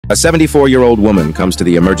A 74-year-old woman comes to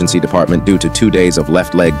the emergency department due to 2 days of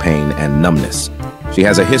left leg pain and numbness. She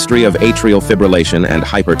has a history of atrial fibrillation and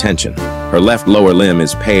hypertension. Her left lower limb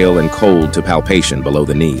is pale and cold to palpation below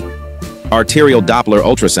the knee. Arterial Doppler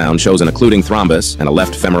ultrasound shows an occluding thrombus and a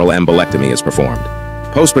left femoral embolectomy is performed.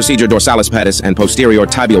 Post-procedure dorsalis pedis and posterior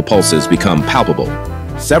tibial pulses become palpable.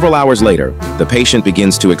 Several hours later, the patient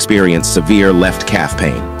begins to experience severe left calf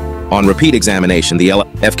pain. On repeat examination, the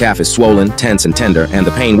left calf is swollen, tense, and tender, and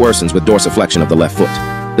the pain worsens with dorsiflexion of the left foot.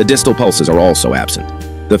 The distal pulses are also absent.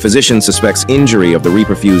 The physician suspects injury of the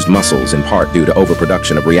reperfused muscles in part due to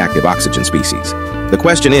overproduction of reactive oxygen species. The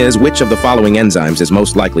question is, which of the following enzymes is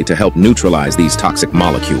most likely to help neutralize these toxic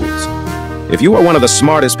molecules? If you are one of the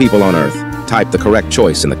smartest people on Earth, type the correct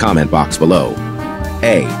choice in the comment box below.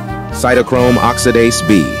 A. Cytochrome oxidase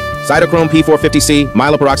B. Cytochrome P450C,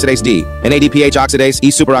 myeloperoxidase D, NADPH oxidase, E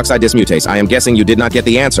superoxide dismutase. I am guessing you did not get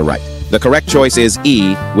the answer right. The correct choice is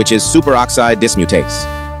E, which is superoxide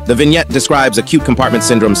dismutase. The vignette describes acute compartment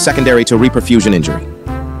syndrome secondary to reperfusion injury.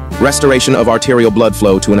 Restoration of arterial blood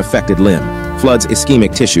flow to an affected limb. Floods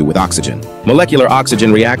ischemic tissue with oxygen. Molecular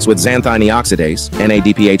oxygen reacts with xanthine oxidase,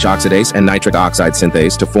 NADPH oxidase, and nitric oxide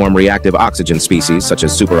synthase to form reactive oxygen species such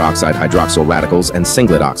as superoxide hydroxyl radicals and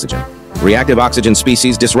singlet oxygen. Reactive oxygen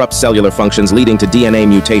species disrupt cellular functions leading to DNA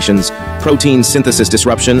mutations, protein synthesis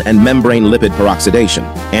disruption, and membrane lipid peroxidation.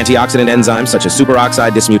 Antioxidant enzymes such as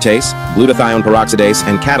superoxide dismutase, glutathione peroxidase,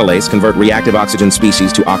 and catalase convert reactive oxygen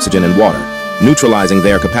species to oxygen and water, neutralizing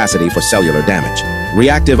their capacity for cellular damage.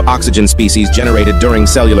 Reactive oxygen species generated during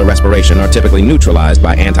cellular respiration are typically neutralized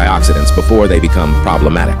by antioxidants before they become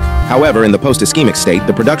problematic. However, in the post-ischemic state,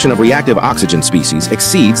 the production of reactive oxygen species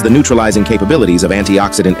exceeds the neutralizing capabilities of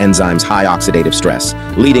antioxidant enzymes' high oxidative stress,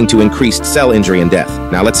 leading to increased cell injury and death.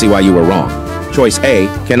 Now let's see why you were wrong. Choice A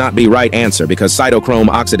cannot be right answer because cytochrome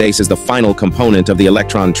oxidase is the final component of the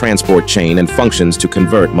electron transport chain and functions to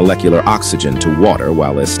convert molecular oxygen to water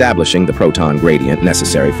while establishing the proton gradient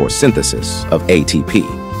necessary for synthesis of ATP.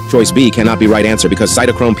 Choice B cannot be right answer because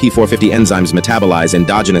cytochrome P450 enzymes metabolize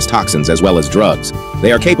endogenous toxins as well as drugs.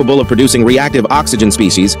 They are capable of producing reactive oxygen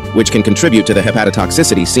species, which can contribute to the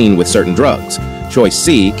hepatotoxicity seen with certain drugs. Choice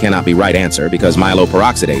C cannot be right answer because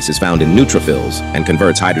myeloperoxidase is found in neutrophils and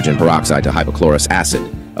converts hydrogen peroxide to hypochlorous acid,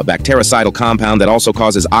 a bactericidal compound that also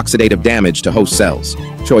causes oxidative damage to host cells.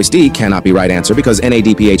 Choice D cannot be right answer because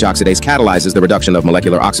NADPH oxidase catalyzes the reduction of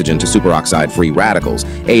molecular oxygen to superoxide-free radicals,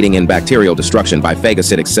 aiding in bacterial destruction by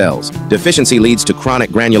phagocytic cells. Deficiency leads to chronic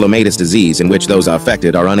granulomatous disease in which those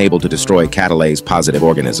affected are unable to destroy catalase-positive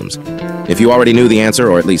organisms. If you already knew the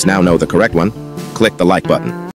answer, or at least now know the correct one, click the like button.